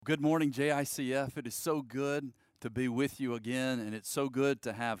Good morning, JICF. It is so good to be with you again, and it's so good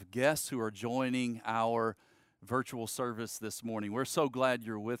to have guests who are joining our virtual service this morning. We're so glad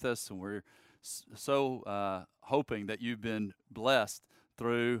you're with us, and we're so hoping that you've been blessed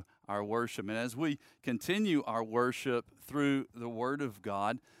through our worship. And as we continue our worship through the Word of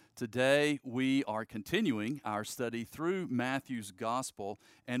God, today we are continuing our study through Matthew's Gospel,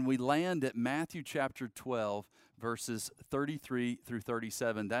 and we land at Matthew chapter 12, verses 33 through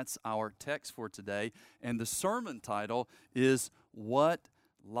 37. That's our text for today. And the sermon title is What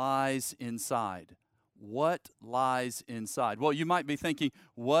Lies Inside? What lies inside? Well, you might be thinking,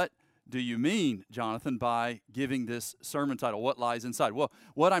 what do you mean, Jonathan, by giving this sermon title, What Lies Inside? Well,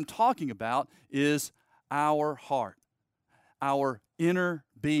 what I'm talking about is our heart, our inner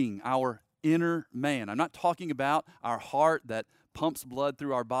being, our inner man. I'm not talking about our heart that pumps blood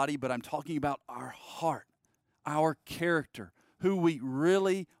through our body, but I'm talking about our heart, our character, who we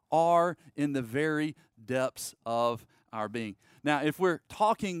really are in the very depths of our being. Now, if we're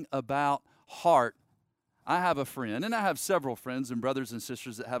talking about heart, I have a friend, and I have several friends and brothers and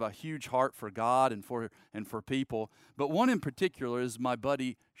sisters that have a huge heart for God and for people, but one in particular is my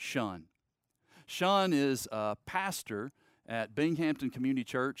buddy Shun. Shun is a pastor at Binghamton Community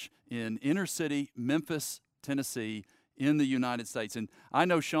Church in inner city Memphis, Tennessee, in the United States. And I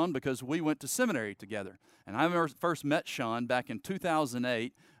know Sean because we went to seminary together. And I first met Sean back in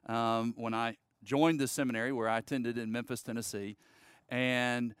 2008 when I joined the seminary where I attended in Memphis, Tennessee.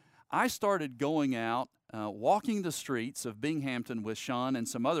 And I started going out, walking the streets of Binghamton with Sean and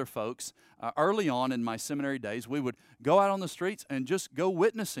some other folks early on in my seminary days. We would go out on the streets and just go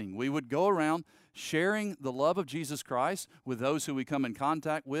witnessing. We would go around sharing the love of Jesus Christ with those who we come in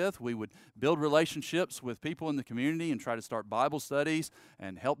contact with. We would build relationships with people in the community and try to start Bible studies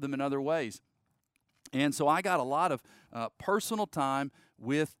and help them in other ways. And so I got a lot of personal time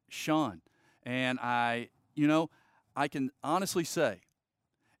with Sean. And I can honestly say,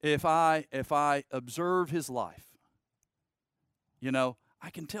 if I observe his life, I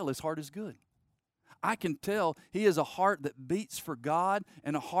can tell his heart is good. I can tell he has a heart that beats for God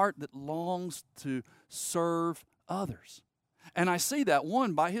and a heart that longs to serve others. And I see that,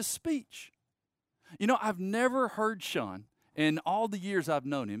 one, by his speech. I've never heard Sean, in all the years I've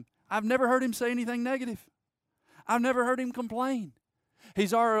known him, I've never heard him say anything negative. I've never heard him complain.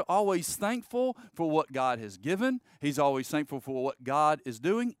 He's always thankful for what God has given. He's always thankful for what God is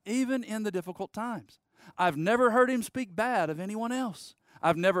doing, even in the difficult times. I've never heard him speak bad of anyone else.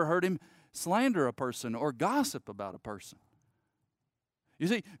 I've never heard him slander a person or gossip about a person. You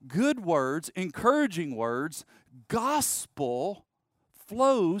see, good words, encouraging words, gospel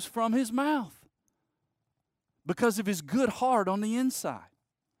flows from his mouth because of his good heart on the inside.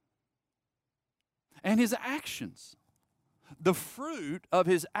 And his actions, the fruit of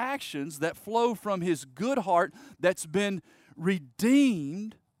his actions that flow from his good heart that's been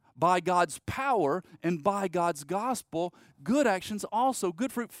redeemed by God's power and by God's gospel, good actions also,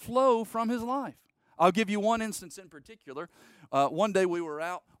 good fruit flow from his life. I'll give you one instance in particular. One day we were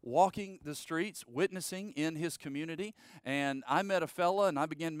out walking the streets, witnessing in his community, and I met a fella, and I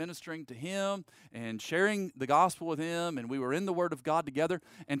began ministering to him and sharing the gospel with him, and we were in the Word of God together,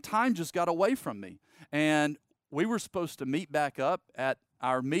 and time just got away from me. And we were supposed to meet back up at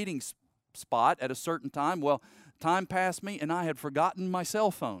our meeting spot at a certain time. Well, time passed me, and I had forgotten my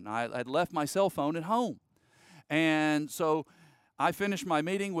cell phone. I had left my cell phone at home. And so I finished my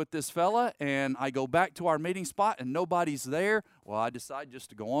meeting with this fella, and I go back to our meeting spot, and nobody's there. Well, I decided just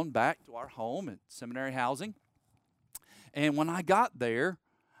to go on back to our home at Seminary Housing. And when I got there,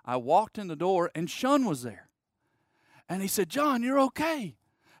 I walked in the door, and Shun was there. And he said, "John, you're okay."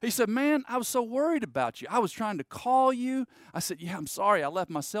 He said, "Man, I was so worried about you. I was trying to call you." I said, "Yeah, I'm sorry. I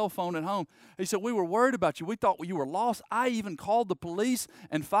left my cell phone at home." He said, "We were worried about you. We thought you were lost. I even called the police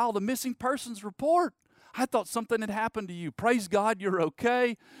and filed a missing persons report. I thought something had happened to you. Praise God, you're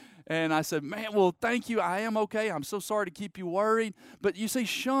okay." And I said, "Man, well, thank you. I am okay. I'm so sorry to keep you worried." But you see,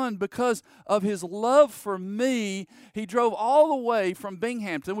 Sean, because of his love for me, he drove all the way from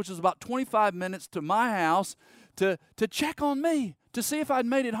Binghamton, which is about 25 minutes, to my house to check on me, to see if I'd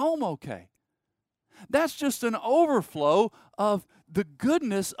made it home okay. That's just an overflow of the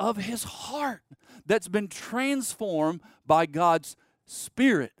goodness of his heart that's been transformed by God's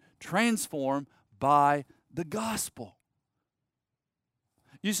Spirit, transformed by the gospel.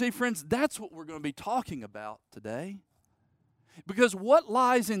 You see, friends, that's what we're going to be talking about today. Because what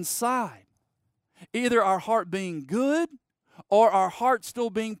lies inside, either our heart being good or our heart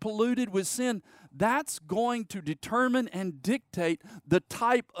still being polluted with sin, that's going to determine and dictate the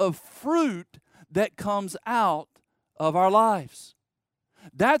type of fruit that comes out of our lives.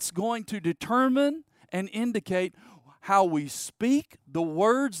 That's going to determine and indicate how we speak, the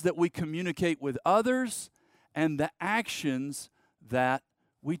words that we communicate with others, and the actions that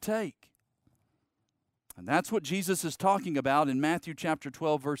we take. And that's what Jesus is talking about in Matthew chapter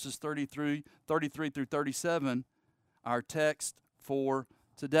 12, verses 33 through 37, our text for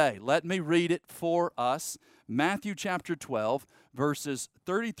today. Let me read it for us. Matthew chapter 12, verses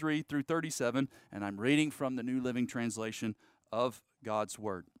 33 through 37, and I'm reading from the New Living Translation of God's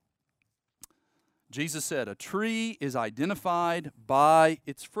Word. Jesus said, "A tree is identified by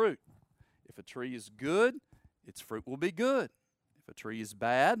its fruit. If a tree is good, its fruit will be good. If a tree is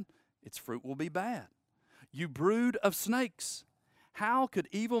bad, its fruit will be bad. You brood of snakes, how could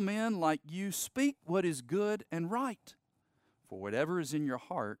evil men like you speak what is good and right? For whatever is in your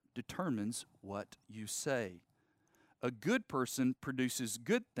heart determines what you say. A good person produces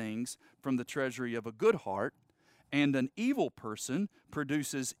good things from the treasury of a good heart, and an evil person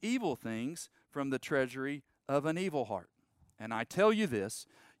produces evil things from the treasury of an evil heart. And I tell you this,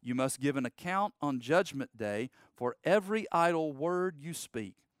 you must give an account on Judgment Day for every idle word you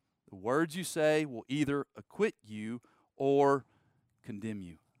speak. The words you say will either acquit you or condemn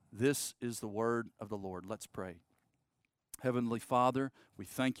you." This is the word of the Lord. Let's pray. Heavenly Father, we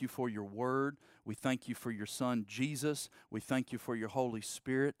thank you for your word. We thank you for your Son, Jesus. We thank you for your Holy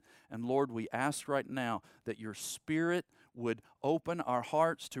Spirit. And Lord, we ask right now that your Spirit would open our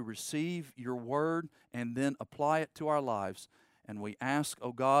hearts to receive your word and then apply it to our lives. And we ask,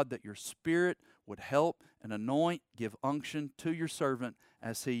 oh God, that your Spirit would help and anoint, give unction to your servant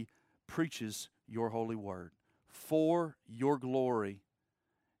as he preaches your holy word for your glory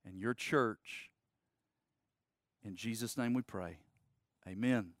and your church. In Jesus' name we pray.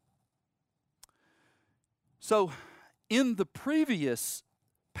 Amen. So, in the previous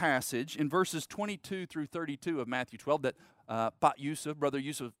passage, in verses 22 through 32 of Matthew 12, that Brother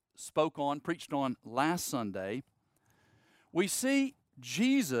Yusuf spoke on, preached on last Sunday, we see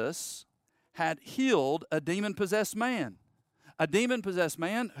Jesus had healed a demon-possessed man. A demon-possessed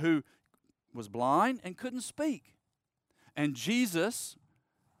man who was blind and couldn't speak. And Jesus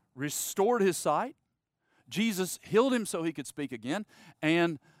restored his sight. Jesus healed him so he could speak again.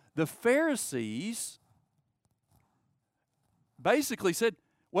 And the Pharisees basically said,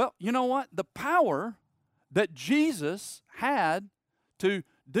 well, you know what? The power that Jesus had to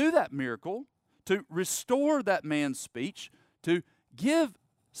do that miracle, to restore that man's speech, to give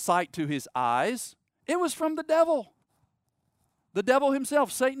sight to his eyes, it was from the devil. The devil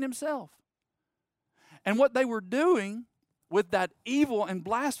himself, Satan himself. And what they were doing with that evil and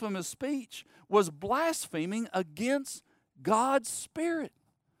blasphemous speech was blaspheming against God's Spirit.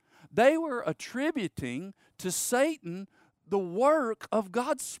 They were attributing to Satan the work of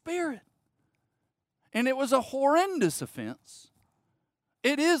God's Spirit. And it was a horrendous offense.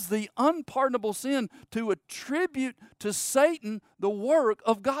 It is the unpardonable sin to attribute to Satan the work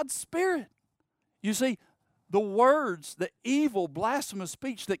of God's Spirit. You see, the words, the evil, blasphemous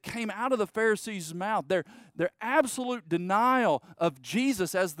speech that came out of the Pharisees' mouth, their absolute denial of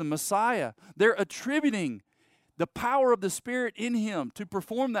Jesus as the Messiah, they're attributing the power of the Spirit in him to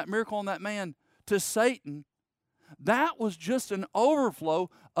perform that miracle on that man to Satan. That was just an overflow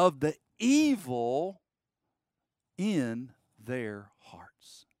of the evil in their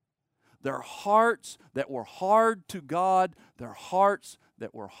hearts. Their hearts that were hard to God, their hearts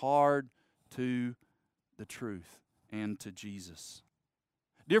that were hard to the truth and to Jesus.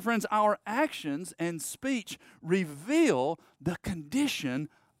 Dear friends, our actions and speech reveal the condition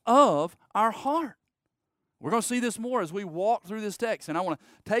of our heart. We're going to see this more as we walk through this text, and I want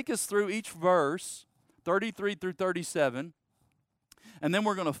to take us through each verse, 33 through 37, and then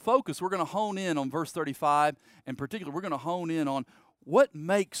we're going to hone in on verse 35. In particular, we're going to hone in on what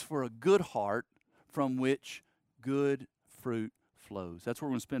makes for a good heart from which good fruit flows. That's where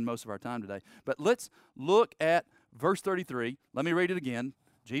we're going to spend most of our time today. But let's look at verse 33. Let me read it again.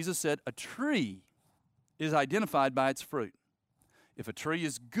 Jesus said, "A tree is identified by its fruit. If a tree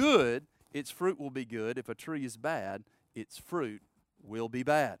is good, its fruit will be good. If a tree is bad, its fruit will be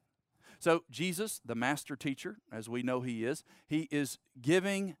bad." So Jesus, the master teacher, as we know he is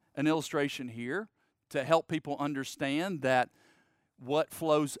giving an illustration here to help people understand that what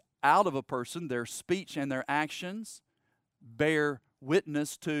flows out of a person, their speech and their actions, bear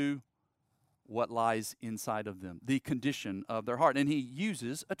witness to what lies inside of them, the condition of their heart. And he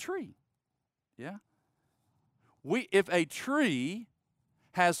uses a tree. Yeah? If a tree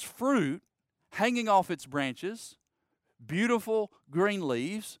has fruit hanging off its branches, beautiful green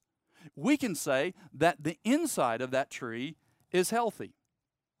leaves, we can say that the inside of that tree is healthy.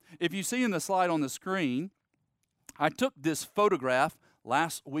 If you see in the slide on the screen, I took this photograph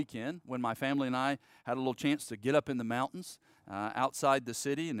last weekend when my family and I had a little chance to get up in the mountains outside the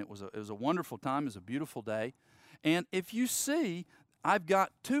city, and it was a wonderful time. It was a beautiful day. And if you see, I've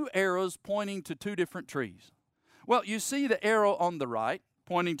got two arrows pointing to two different trees. Well, you see the arrow on the right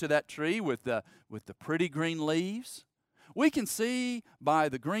pointing to that tree with the pretty green leaves. We can see by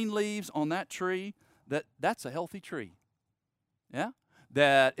the green leaves on that tree that that's a healthy tree. Yeah?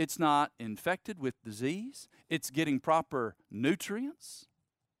 That it's not infected with disease. It's getting proper nutrients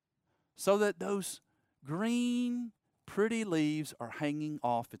so that those green, pretty leaves are hanging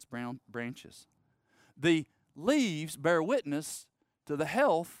off its brown branches. The leaves bear witness to the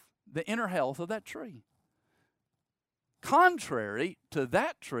health, the inner health of that tree. Contrary to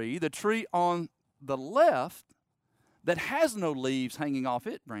that tree, the tree on the left that has no leaves hanging off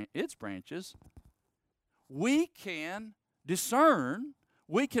its branches, we can discern,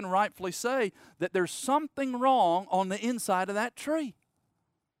 we can rightfully say that there's something wrong on the inside of that tree.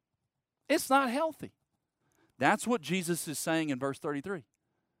 It's not healthy. That's what Jesus is saying in verse 33.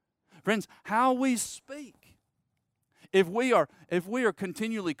 Friends, how we speak, if we are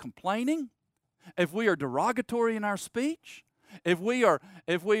continually complaining, if we are derogatory in our speech, if we are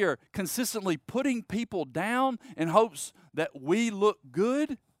consistently putting people down in hopes that we look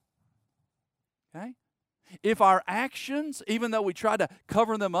good, okay? If our actions, even though we try to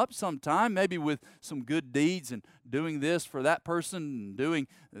cover them up sometime, maybe with some good deeds and doing this for that person and doing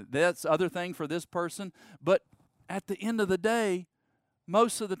that other thing for this person, but at the end of the day,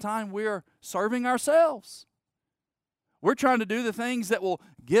 most of the time we're serving ourselves. We're trying to do the things that will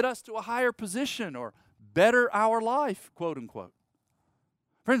get us to a higher position or better our life, quote unquote.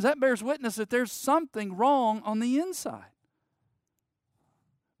 Friends, that bears witness that there's something wrong on the inside.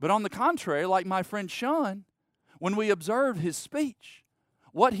 But on the contrary, like my friend Sean, when we observe his speech,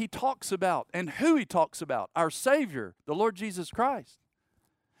 what he talks about and who he talks about, our Savior, the Lord Jesus Christ,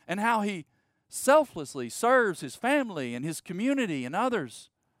 and how he selflessly serves his family and his community and others,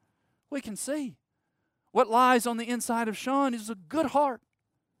 we can see what lies on the inside of Sean is a good heart.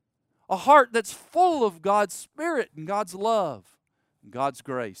 A heart that's full of God's Spirit and God's love, and God's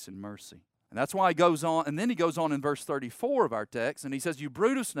grace and mercy. And that's why he goes on, and then he goes on in verse 34 of our text, and he says, "You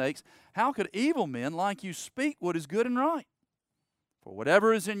brood of snakes, how could evil men like you speak what is good and right? For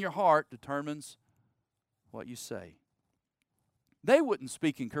whatever is in your heart determines what you say." They wouldn't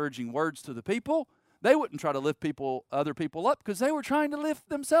speak encouraging words to the people. They wouldn't try to lift other people up because they were trying to lift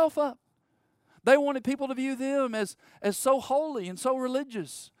themselves up. They wanted people to view them as so holy and so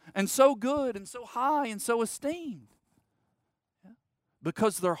religious and so good and so high and so esteemed. Yeah?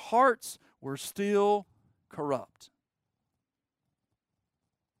 Because their hearts were still corrupt.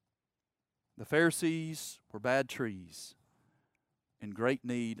 The Pharisees were bad trees in great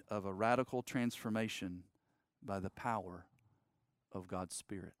need of a radical transformation by the power of God's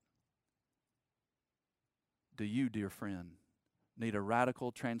Spirit. Do you, dear friend, need a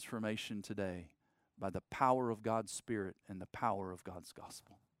radical transformation today by the power of God's Spirit and the power of God's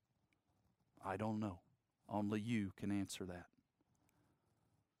gospel? I don't know. Only you can answer that.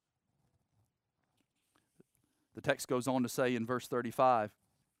 The text goes on to say in verse 35,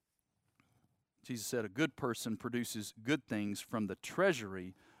 Jesus said, "A good person produces good things from the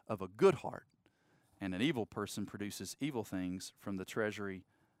treasury of a good heart, and an evil person produces evil things from the treasury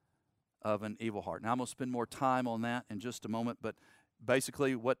of an evil heart." Now, I'm going to spend more time on that in just a moment, but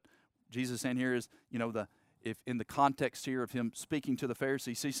basically what Jesus is saying here is, if in the context here of him speaking to the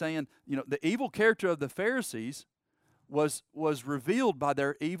Pharisees, he's saying, the evil character of the Pharisees was revealed by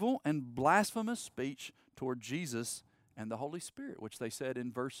their evil and blasphemous speech toward Jesus and the Holy Spirit, which they said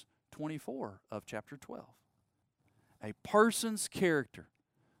in verse 24 of chapter 12. A person's character,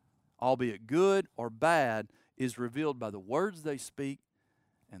 albeit good or bad, is revealed by the words they speak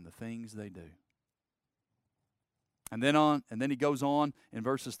and the things they do. And then he goes on in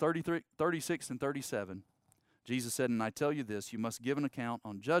verses 33, 36 and 37. Jesus said, "And I tell you this, you must give an account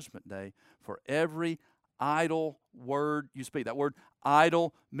on Judgment Day for every idle word you speak." That word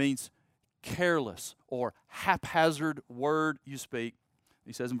idle means careless or haphazard word you speak.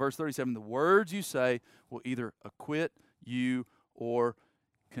 He says in verse 37, "The words you say will either acquit you or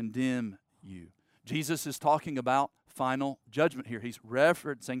condemn you." Jesus is talking about final judgment here. He's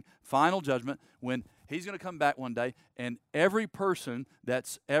referencing final judgment when he's going to come back one day, and every person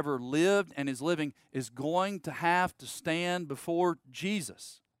that's ever lived and is living is going to have to stand before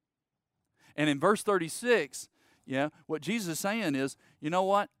Jesus. And in verse 36, what Jesus is saying is, you know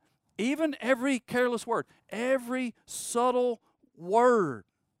what? Even every careless word, every subtle word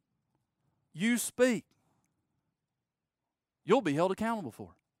you speak, you'll be held accountable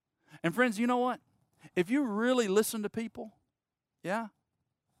for. And friends, you know what? If you really listen to people, Yeah?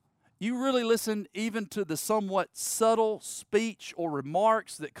 You really listen even to the somewhat subtle speech or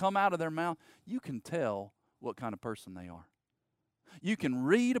remarks that come out of their mouth, you can tell what kind of person they are. You can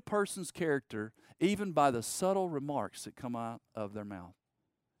read a person's character even by the subtle remarks that come out of their mouth.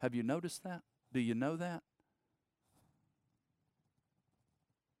 Have you noticed that? Do you know that?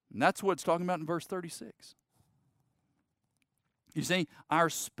 And that's what it's talking about in verse 36. You see, our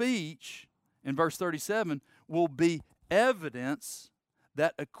speech in verse 37 will be evidence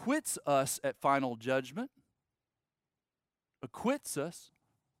that acquits us at final judgment, acquits us,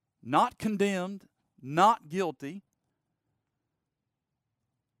 not condemned, not guilty,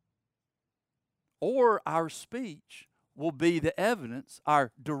 or our speech will be the evidence,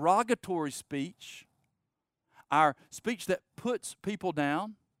 our derogatory speech, our speech that puts people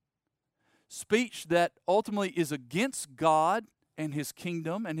down, speech that ultimately is against God and His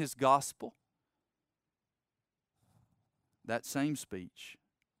kingdom and His gospel. That same speech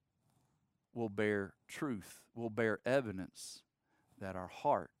will bear truth, will bear evidence that our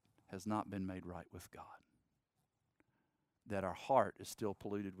heart has not been made right with God, that our heart is still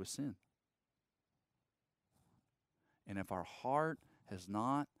polluted with sin. And if our heart has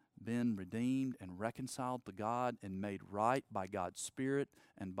not been redeemed and reconciled to God and made right by God's Spirit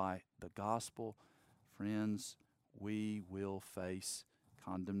and by the gospel, friends, we will face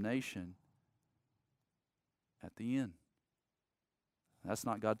condemnation at the end. That's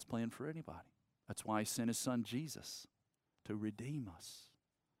not God's plan for anybody. That's why He sent His Son Jesus to redeem us,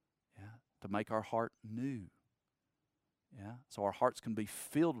 to make our heart new, so our hearts can be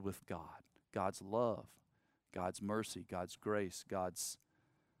filled with God, God's love, God's mercy, God's grace, God's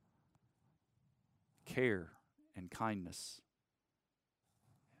care and kindness,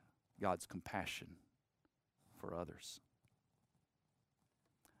 God's compassion for others.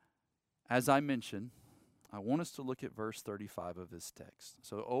 As I mentioned, I want us to look at verse 35 of this text.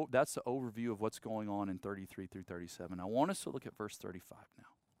 So that's the overview of what's going on in 33 through 37. I want us to look at verse 35 now.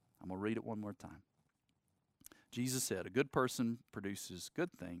 I'm going to read it one more time. Jesus said, "A good person produces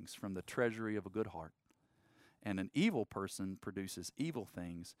good things from the treasury of a good heart, and an evil person produces evil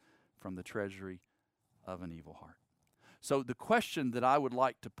things from the treasury of an evil heart." So the question that I would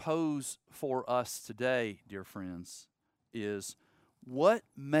like to pose for us today, dear friends, is what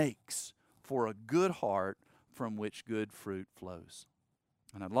makes for a good heart from which good fruit flows?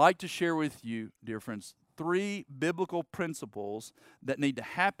 And I'd like to share with you, dear friends, 3 biblical principles that need to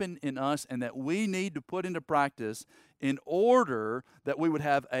happen in us and that we need to put into practice in order that we would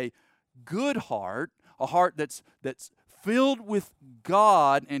have a good heart, a heart that's filled with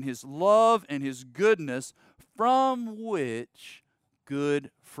God and His love and His goodness, from which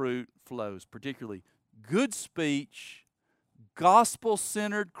good fruit flows, particularly good speech,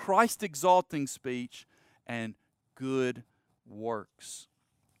 gospel-centered, Christ-exalting speech, and good works.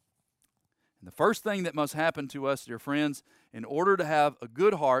 And the first thing that must happen to us, dear friends, in order to have a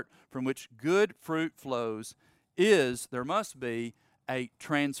good heart from which good fruit flows, is there must be a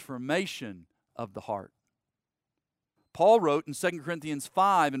transformation of the heart. Paul wrote in 2 Corinthians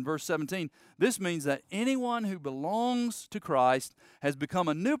 5 and verse 17, this means that anyone who belongs to Christ has become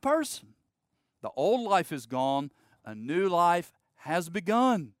a new person. The old life is gone, a new life has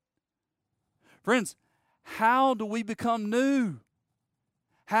begun. Friends, how do we become new?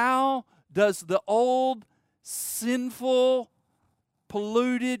 How does the old, sinful,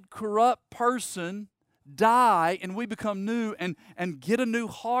 polluted, corrupt person die and we become new and get a new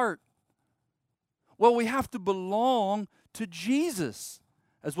heart? Well, we have to belong to Jesus,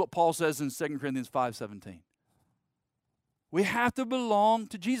 as what Paul says in 2 Corinthians 5:17. We have to belong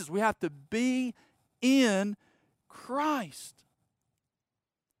to Jesus. We have to be in Christ.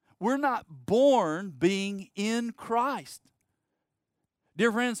 We're not born being in Christ.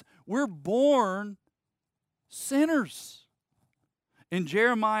 Dear friends, we're born sinners. In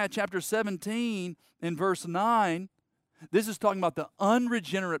Jeremiah chapter 17, in verse 9, this is talking about the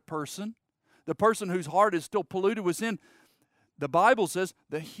unregenerate person, the person whose heart is still polluted with sin. The Bible says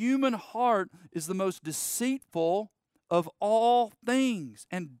the human heart is the most deceitful of all things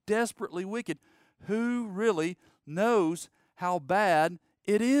and desperately wicked. Who really knows how bad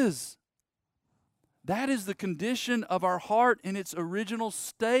it is? That is the condition of our heart in its original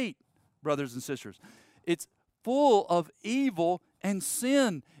state, brothers and sisters. It's full of evil and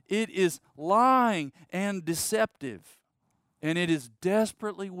sin. It is lying and deceptive, and it is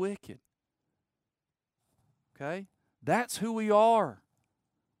desperately wicked. Okay? That's who we are.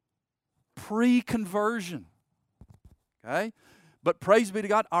 Pre-conversion. Okay? But praise be to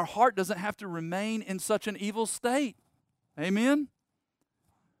God, our heart doesn't have to remain in such an evil state. Amen?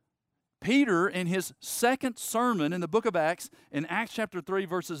 Peter, in his second sermon in the book of Acts, in Acts chapter 3,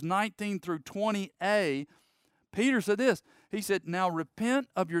 verses 19 through 20a, Peter said this. He said, "Now repent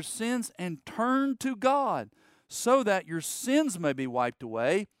of your sins and turn to God, so that your sins may be wiped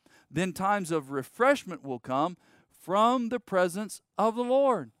away. Then times of refreshment will come from the presence of the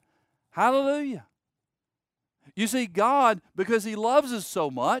Lord." Hallelujah. You see, God, because He loves us so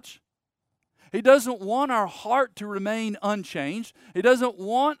much, He doesn't want our heart to remain unchanged. He doesn't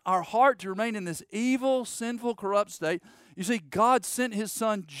want our heart to remain in this evil, sinful, corrupt state. You see, God sent His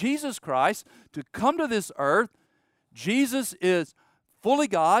Son, Jesus Christ, to come to this earth. Jesus is fully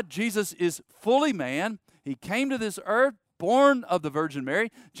God. Jesus is fully man. He came to this earth, born of the Virgin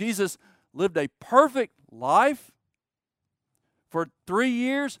Mary. Jesus lived a perfect life. For 3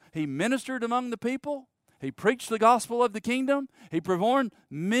 years, He ministered among the people. He preached the gospel of the kingdom. He performed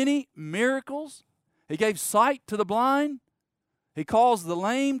many miracles. He gave sight to the blind. He caused the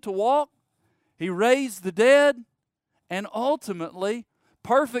lame to walk. He raised the dead. And ultimately,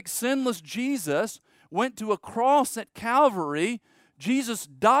 perfect, sinless Jesus went to a cross at Calvary. Jesus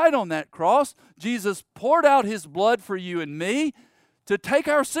died on that cross. Jesus poured out His blood for you and me to take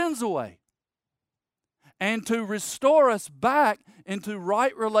our sins away and to restore us back into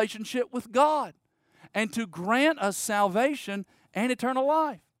right relationship with God, and to grant us salvation and eternal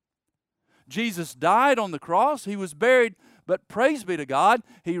life. Jesus died on the cross. He was buried, but praise be to God,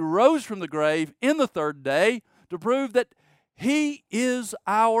 He rose from the grave in the third day to prove that He is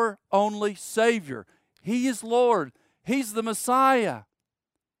our only Savior. He is Lord. He's the Messiah.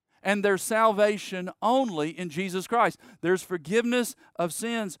 And there's salvation only in Jesus Christ. There's forgiveness of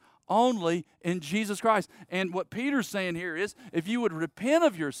sins only in Jesus Christ. And what Peter's saying here is, if you would repent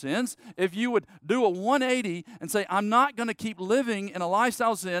of your sins, if you would do a 180 and say, I'm not going to keep living in a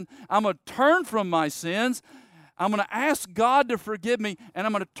lifestyle of sin, I'm going to turn from my sins, I'm going to ask God to forgive me, and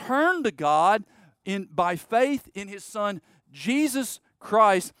I'm going to turn to God by faith in His Son, Jesus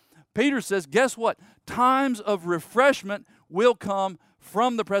Christ. Peter says, guess what? Times of refreshment will come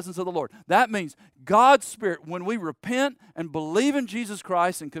from the presence of the Lord. That means God's Spirit, when we repent and believe in Jesus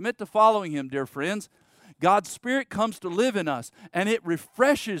Christ and commit to following Him, dear friends, God's Spirit comes to live in us, and it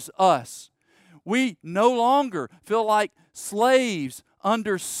refreshes us. We no longer feel like slaves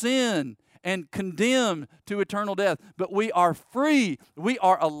under sin and condemned to eternal death, but we are free. We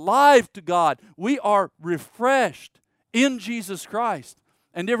are alive to God. We are refreshed in Jesus Christ.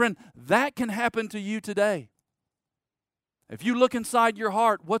 And dear friend, that can happen to you today. If you look inside your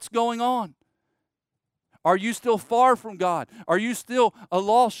heart, what's going on? Are you still far from God? Are you still a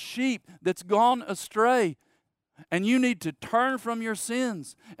lost sheep that's gone astray? And you need to turn from your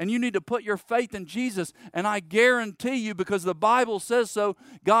sins, and you need to put your faith in Jesus. And I guarantee you, because the Bible says so,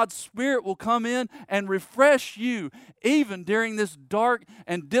 God's Spirit will come in and refresh you even during this dark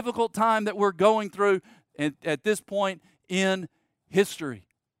and difficult time that we're going through at this point in history.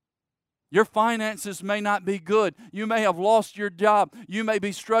 Your finances may not be good. You may have lost your job. You may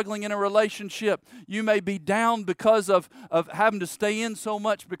be struggling in a relationship. You may be down because of having to stay in so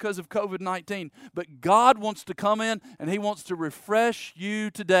much because of COVID-19. But God wants to come in, and He wants to refresh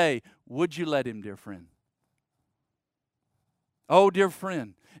you today. Would you let Him, dear friend? Oh, dear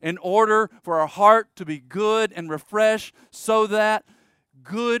friend, in order for our heart to be good and refreshed so that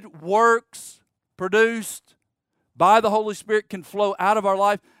good works produced by the Holy Spirit can flow out of our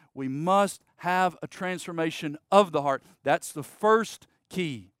life, we must have a transformation of the heart. That's the first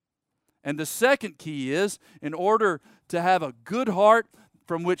key. And the second key is, in order to have a good heart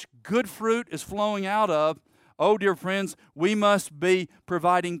from which good fruit is flowing out of, oh, dear friends, we must be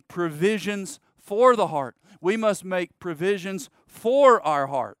providing provisions for the heart. We must make provisions for our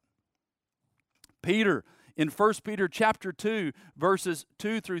heart. Peter, in 1 Peter chapter 2, verses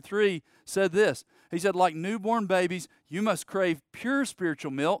 2 through 3, said this. He said, like newborn babies, you must crave pure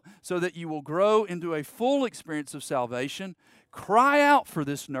spiritual milk so that you will grow into a full experience of salvation. Cry out for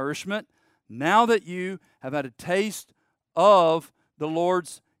this nourishment now that you have had a taste of the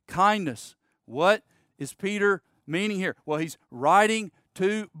Lord's kindness. What is Peter meaning here? Well, he's writing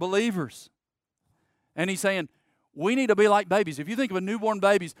to believers. And he's saying, we need to be like babies. If you think of a newborn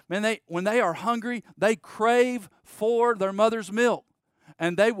babies, man, when they are hungry, they crave for their mother's milk.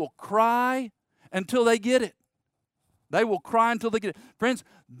 And they will cry until they get it. They will cry until they get it. Friends,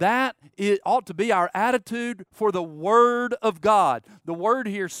 that ought to be our attitude for the Word of God. The word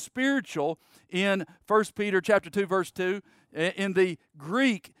here, spiritual, in 1 Peter chapter 2, verse 2, in the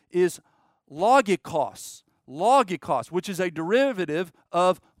Greek is logikos. Logikos, which is a derivative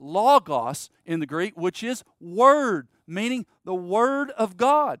of logos in the Greek, which is word, meaning the Word of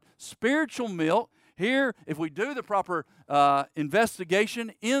God. Spiritual milk Here, if we do the proper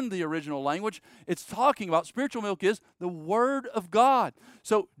investigation in the original language, it's talking about spiritual milk is the Word of God.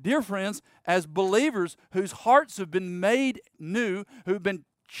 So, dear friends, as believers whose hearts have been made new, who've been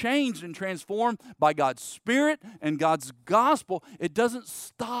changed and transformed by God's Spirit and God's gospel, it doesn't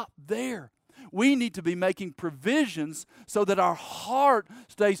stop there. We need to be making provisions so that our heart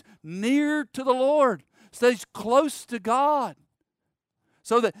stays near to the Lord, stays close to God,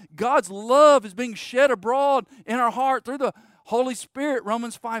 so that God's love is being shed abroad in our heart through the Holy Spirit,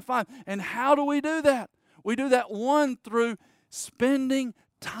 Romans 5:5. And how do we do that? We do that, one, through spending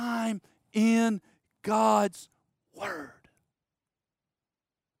time in God's Word.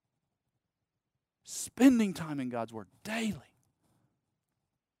 Spending time in God's Word daily.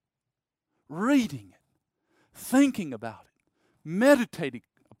 Reading it, thinking about it, meditating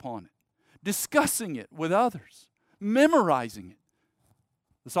upon it, discussing it with others, memorizing it.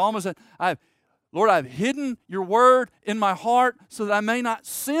 The psalmist said, Lord, I've hidden your word in my heart so that I may not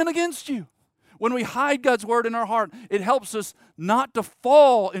sin against you. When we hide God's word in our heart, it helps us not to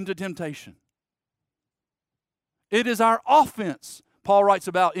fall into temptation. It is our offense, Paul writes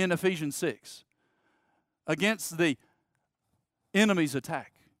about in Ephesians 6, against the enemy's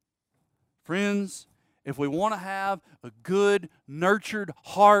attack. Friends, if we want to have a good, nurtured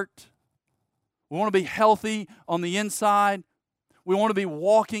heart, we want to be healthy on the inside, we want to be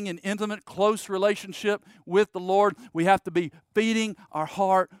walking in intimate, close relationship with the Lord, we have to be feeding our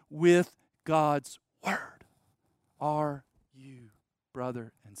heart with God's Word. Are you,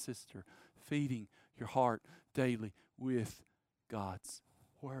 brother and sister, feeding your heart daily with God's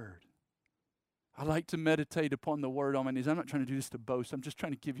Word? I like to meditate upon the Word on my knees. I'm not trying to do this to boast. I'm just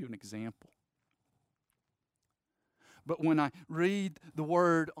trying to give you an example. But when I read the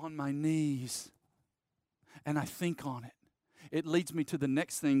Word on my knees and I think on it, it leads me to the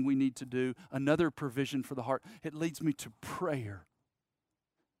next thing we need to do, another provision for the heart. It leads me to prayer.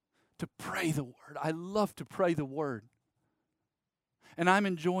 To pray the Word. I love to pray the Word. And I'm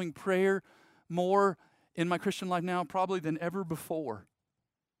enjoying prayer more in my Christian life now probably than ever before.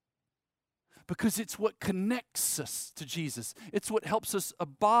 Because it's what connects us to Jesus. It's what helps us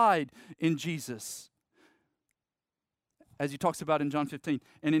abide in Jesus. As he talks about in John 15.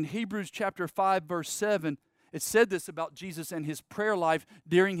 And in Hebrews chapter 5, verse 7, it said this about Jesus and his prayer life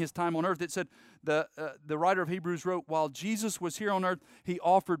during his time on earth. It said, the writer of Hebrews wrote, while Jesus was here on earth, he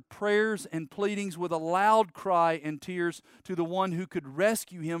offered prayers and pleadings with a loud cry and tears to the one who could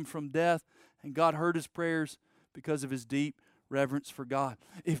rescue him from death. And God heard his prayers because of his deep reverence for God.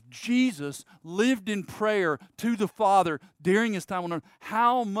 If Jesus lived in prayer to the Father during his time on earth,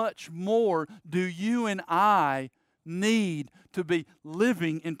 how much more do you and I need to be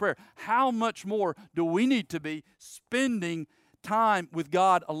living in prayer? How much more do we need to be spending time with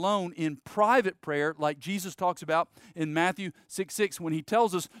God alone in private prayer, like Jesus talks about in Matthew 6:6, when he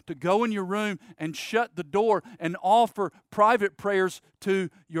tells us to go in your room and shut the door and offer private prayers to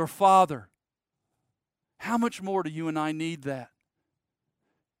your Father? How much more do you and I need that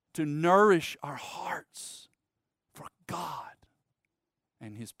to nourish our hearts for God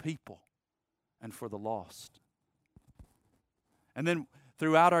and His people and for the lost? And then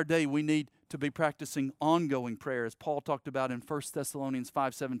throughout our day, we need to be practicing ongoing prayer, as Paul talked about in 1 Thessalonians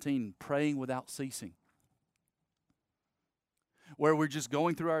 5:17, praying without ceasing. Where we're just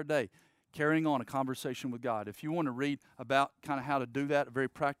going through our day, carrying on a conversation with God. If you want to read about kind of how to do that, a very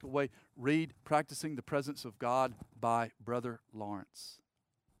practical way, read Practicing the Presence of God by Brother Lawrence.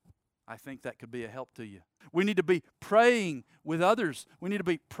 I think that could be a help to you. We need to be praying with others. We need to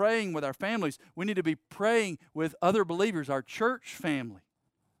be praying with our families. We need to be praying with other believers, our church family.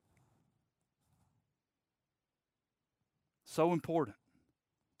 So important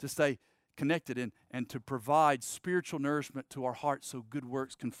to stay connected and to provide spiritual nourishment to our hearts so good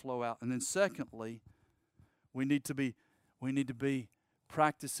works can flow out. And then secondly, we need to be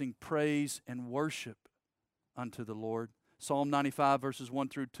practicing praise and worship unto the Lord. Psalm 95 verses 1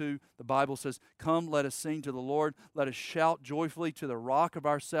 through 2, the Bible says, come, let us sing to the Lord. Let us shout joyfully to the rock of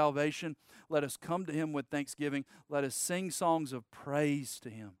our salvation. Let us come to Him with thanksgiving. Let us sing songs of praise to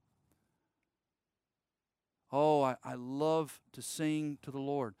Him. Oh, I love to sing to the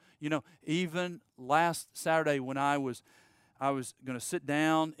Lord. You know, even last Saturday when I was going to sit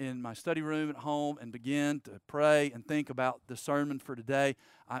down in my study room at home and begin to pray and think about the sermon for today,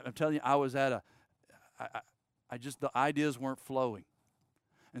 I'm telling you, I was at the ideas weren't flowing.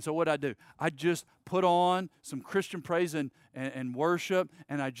 And so what I do, I just put on some Christian praise and worship,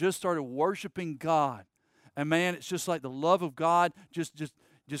 and I just started worshiping God. And man, it's just like the love of God just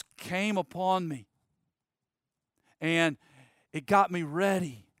came upon me. And it got me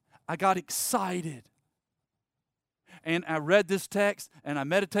ready. I got excited. and I read this text, and I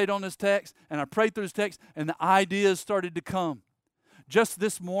meditated on this text, and I prayed through this text, and the ideas started to come. Just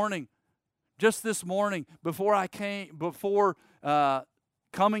this morning, before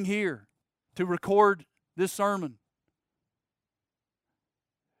coming here to record this sermon,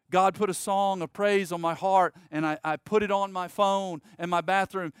 God put a song of praise on my heart, and I put it on my phone in my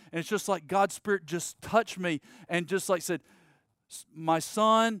bathroom, and it's just like God's Spirit just touched me and just like said, my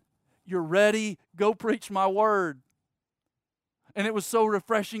son, you're ready, go preach my word. And it was so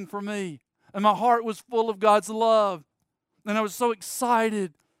refreshing for me, and my heart was full of God's love, and I was so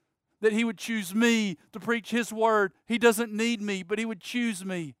excited that He would choose me to preach His word. He doesn't need me, but He would choose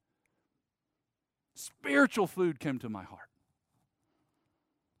me. Spiritual food came to my heart.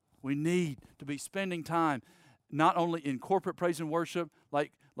 We need to be spending time not only in corporate praise and worship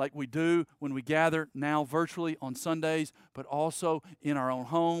like we do when we gather now virtually on Sundays, but also in our own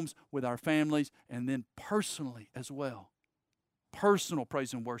homes with our families, and then personally as well. Personal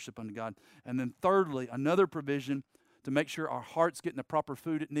praise and worship unto God. And then thirdly, another provision to make sure our heart's getting the proper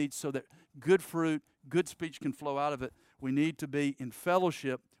food it needs so that good fruit, good speech can flow out of it. We need to be in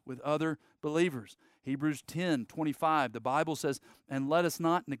fellowship with other believers. Hebrews 10:25, the Bible says, and let us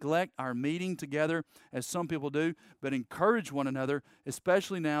not neglect our meeting together as some people do, but encourage one another,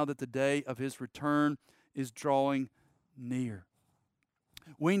 especially now that the day of His return is drawing near.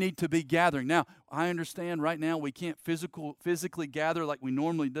 We need to be gathering. Now, I understand right now we can't physically gather like we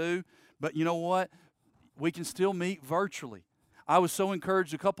normally do, but you know what? We can still meet virtually. I was so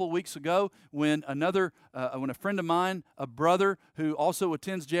encouraged a couple of weeks ago when when a friend of mine, a brother who also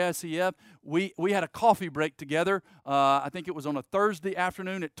attends JICF, we had a coffee break together. I think it was on a Thursday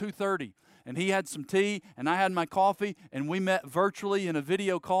afternoon at 2:30. And he had some tea, and I had my coffee, and we met virtually in a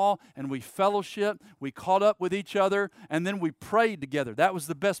video call, and we fellowshiped, we caught up with each other, and then we prayed together. That was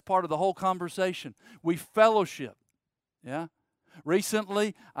the best part of the whole conversation. We fellowshiped, yeah?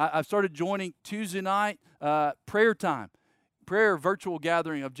 Recently, I've started joining Tuesday night prayer virtual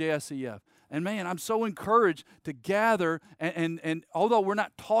gathering of JICF. And man, I'm so encouraged to gather, and although we're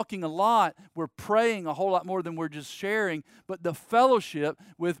not talking a lot, we're praying a whole lot more than we're just sharing, but the fellowship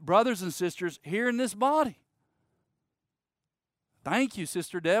with brothers and sisters here in this body. Thank you,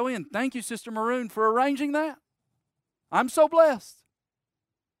 Sister Dewi, and thank you, Sister Maroon, for arranging that. I'm so blessed.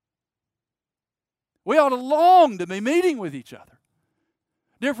 We ought to long to be meeting with each other.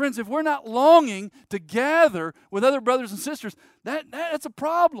 Dear friends, if we're not longing to gather with other brothers and sisters, that's a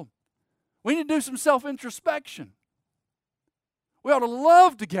problem. We need to do some self-introspection. We ought to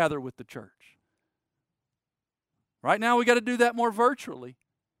love to gather with the church. Right now, we got to do that more virtually.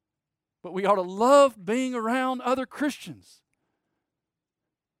 But we ought to love being around other Christians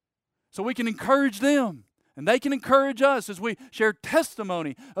so we can encourage them, and they can encourage us as we share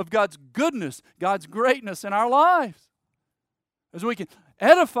testimony of God's goodness, God's greatness in our lives. As we can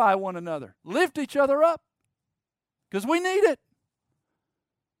edify one another, lift each other up, because we need it.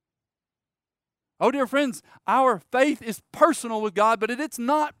 Oh, dear friends, our faith is personal with God, but it's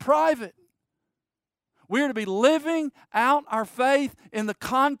not private. We are to be living out our faith in the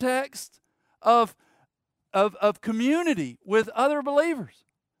context of community with other believers.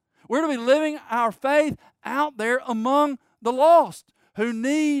 We're to be living our faith out there among the lost who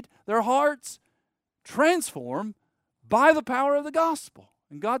need their hearts transformed by the power of the gospel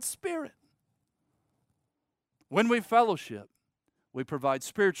and God's Spirit. When we fellowship, we provide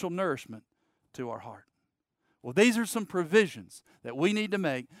spiritual nourishment to our heart. Well, these are some provisions that we need to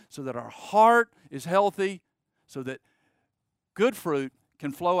make so that our heart is healthy, so that good fruit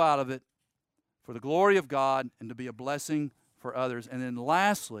can flow out of it for the glory of God and to be a blessing for others. And then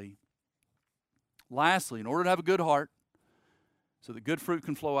lastly, in order to have a good heart, so that good fruit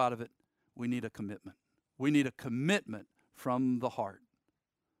can flow out of it, we need a commitment. We need a commitment from the heart.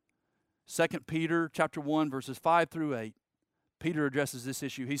 2 Peter chapter 1, verses 5 through 8, Peter addresses this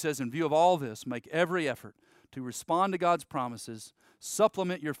issue. He says, in view of all this, make every effort to respond to God's promises,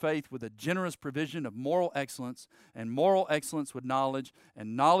 supplement your faith with a generous provision of moral excellence, and moral excellence with knowledge,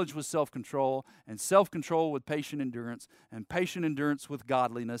 and knowledge with self-control, and self-control with patient endurance, and patient endurance with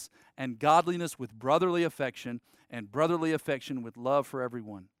godliness, and godliness with brotherly affection, and brotherly affection with love for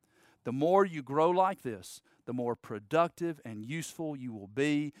everyone. The more you grow like this, the more productive and useful you will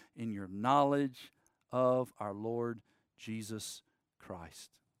be in your knowledge of our Lord Jesus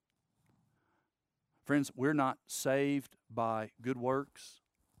Christ. Friends, we're not saved by good works.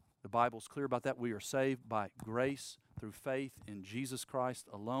 The Bible's clear about that. We are saved by grace through faith in Jesus Christ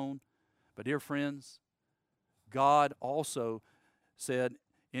alone. But dear friends, God also said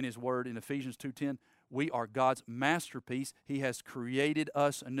in His Word in Ephesians 2:10, We are God's masterpiece. He has created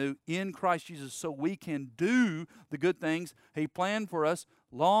us anew in Christ Jesus so we can do the good things He planned for us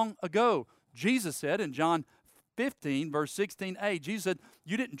long ago. Jesus said in John 15, verse 16a, Jesus said,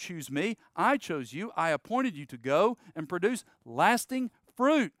 "You didn't choose me. I chose you. I appointed you to go and produce lasting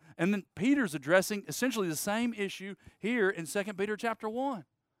fruit." And then Peter's addressing essentially the same issue here in 2 Peter chapter 1.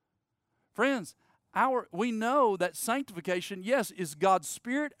 Friends, we know that sanctification, yes, is God's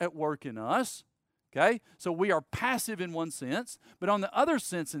Spirit at work in us. Okay, so we are passive in one sense, but on the other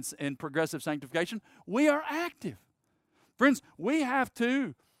sense in progressive sanctification, we are active. Friends, we have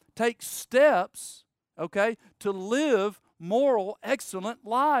to take steps, okay, to live moral, excellent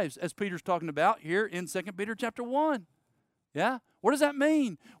lives, as Peter's talking about here in 2 Peter chapter 1. Yeah? What does that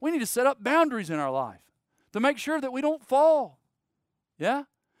mean? We need to set up boundaries in our life to make sure that we don't fall. Yeah?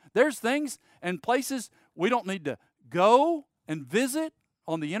 There's things and places we don't need to go and visit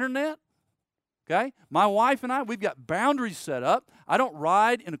on the internet. Okay? My wife and I, we've got boundaries set up. I don't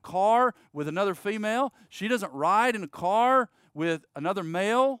ride in a car with another female. She doesn't ride in a car with another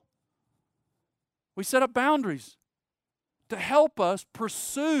male. We set up boundaries to help us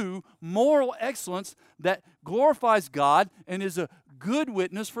pursue moral excellence that glorifies God and is a good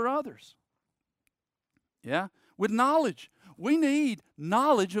witness for others. Yeah? With knowledge. We need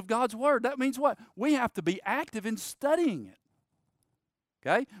knowledge of God's Word. That means what? We have to be active in studying it.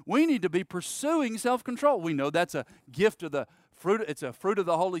 Okay? We need to be pursuing self-control. We know that's a gift of the fruit. It's a fruit of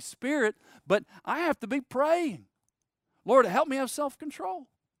the Holy Spirit, but I have to be praying. Lord, help me have self-control.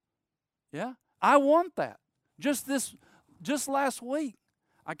 Yeah? I want that. Just last week,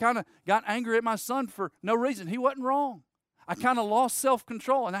 I kind of got angry at my son for no reason. He wasn't wrong. I kind of lost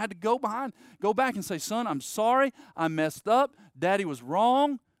self-control, and I had to go back and say, "Son, I'm sorry. I messed up. Daddy was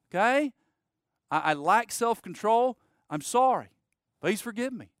wrong." Okay? I lack self-control. I'm sorry. Please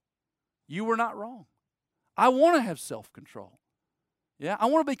forgive me. You were not wrong. I want to have self-control. Yeah, I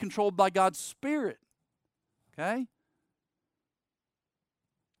want to be controlled by God's Spirit. Okay?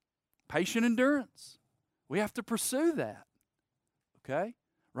 Patient endurance. We have to pursue that. Okay?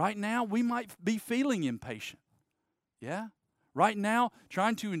 Right now, we might be feeling impatient. Yeah? Right now,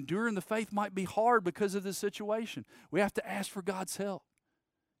 trying to endure in the faith might be hard because of the situation. We have to ask for God's help.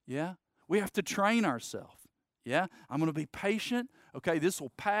 Yeah? We have to train ourselves. Yeah? I'm going to be patient. Okay, this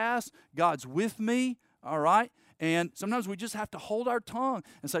will pass. God's with me. All right? And sometimes we just have to hold our tongue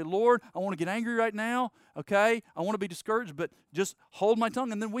and say, "Lord, I want to get angry right now. Okay? I want to be discouraged, but just hold my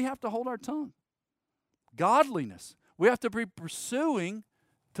tongue." And then we have to hold our tongue. Godliness. We have to be pursuing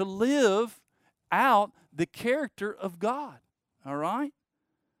to live out the character of God. All right?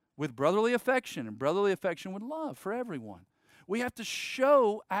 With brotherly affection, and brotherly affection with love for everyone. We have to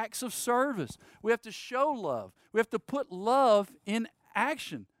show acts of service. We have to show love. We have to put love in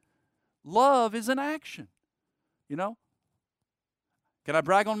action. Love is an action. You know? Can I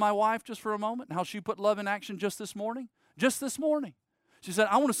brag on my wife just for a moment and how she put love in action just this morning? Just this morning. She said,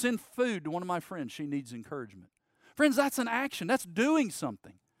 "I want to send food to one of my friends. She needs encouragement." Friends, that's an action. That's doing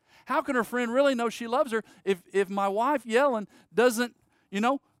something. How can her friend really know she loves her if my wife yelling doesn't,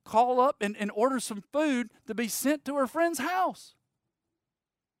 call up and order some food to be sent to her friend's house?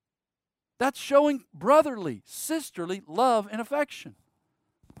 That's showing brotherly, sisterly love and affection.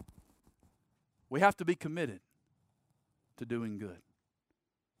 We have to be committed to doing good.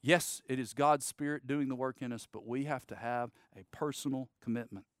 Yes, it is God's Spirit doing the work in us, but we have to have a personal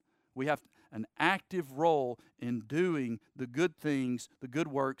commitment. We have an active role in doing the good things, the good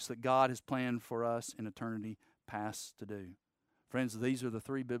works that God has planned for us in eternity past to do. Friends, these are the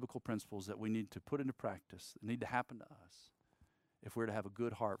three biblical principles that we need to put into practice, that need to happen to us if we're to have a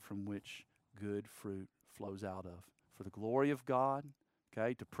good heart from which good fruit flows out of. For the glory of God,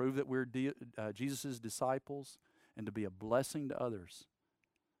 okay, to prove that we're Jesus' disciples, and to be a blessing to others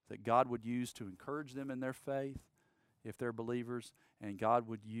that God would use to encourage them in their faith if they're believers, and God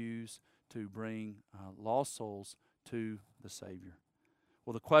would use to bring lost souls to the Savior.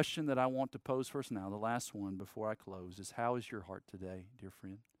 Well, the question that I want to pose first now, the last one before I close, is how is your heart today, dear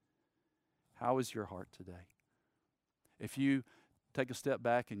friend? How is your heart today? If you take a step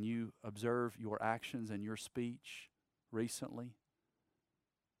back and you observe your actions and your speech recently,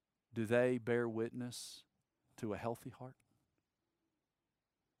 do they bear witness to a healthy heart?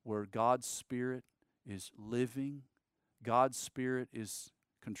 Where God's Spirit is living, God's Spirit is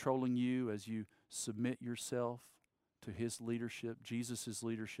controlling you as you submit yourself to His leadership, Jesus'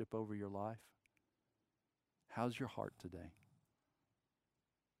 leadership over your life? How's your heart today?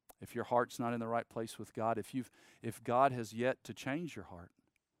 If your heart's not in the right place with God, if God has yet to change your heart,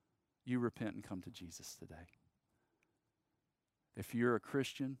 you repent and come to Jesus today. If you're a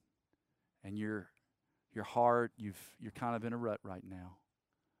Christian and you're your heart, you're kind of in a rut right now.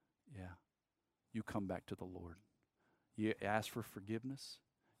 Yeah. You come back to the Lord. You ask for forgiveness.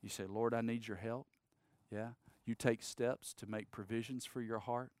 You say, Lord, I need your help. Yeah. You take steps to make provisions for your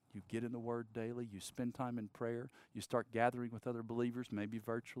heart. You get in the Word daily. You spend time in prayer. You start gathering with other believers, maybe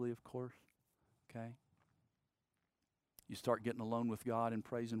virtually, of course. Okay? You start getting alone with God in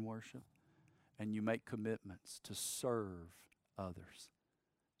praise and worship. And you make commitments to serve others.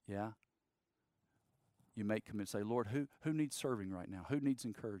 Yeah? You make commitments. Say, Lord, who needs serving right now? Who needs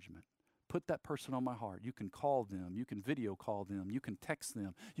encouragement? Put that person on my heart. You can call them. You can video call them. You can text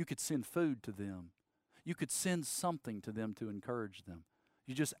them. You could send food to them. You could send something to them to encourage them.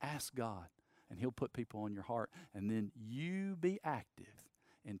 You just ask God, and He'll put people on your heart. And then you be active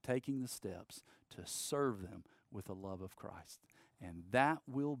in taking the steps to serve them with the love of Christ. And that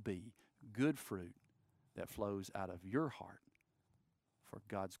will be good fruit that flows out of your heart for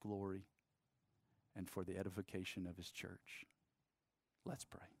God's glory and for the edification of His church. Let's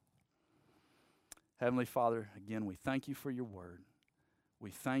pray. Heavenly Father, again, we thank you for your word.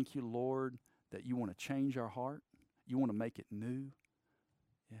 We thank you, Lord, that you want to change our heart. You want to make it new.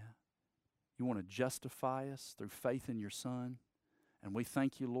 Yeah. You want to justify us through faith in your Son. And we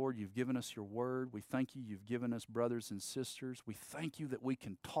thank you, Lord, you've given us your word. We thank you, you've given us brothers and sisters. We thank you that we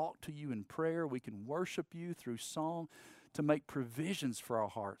can talk to you in prayer. We can worship you through song to make provisions for our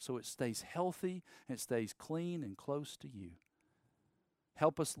heart so it stays healthy and it stays clean and close to you.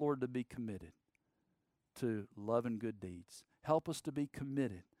 Help us, Lord, to be committed to love and good deeds. Help us to be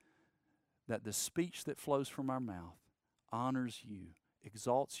committed that the speech that flows from our mouth honors you,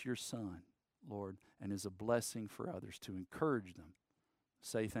 exalts your Son, Lord, and is a blessing for others, to encourage them,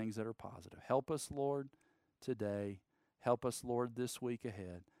 say things that are positive. Help us, Lord, today. Help us, Lord, this week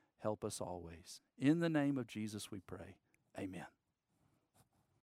ahead. Help us always. In the name of Jesus we pray. Amen.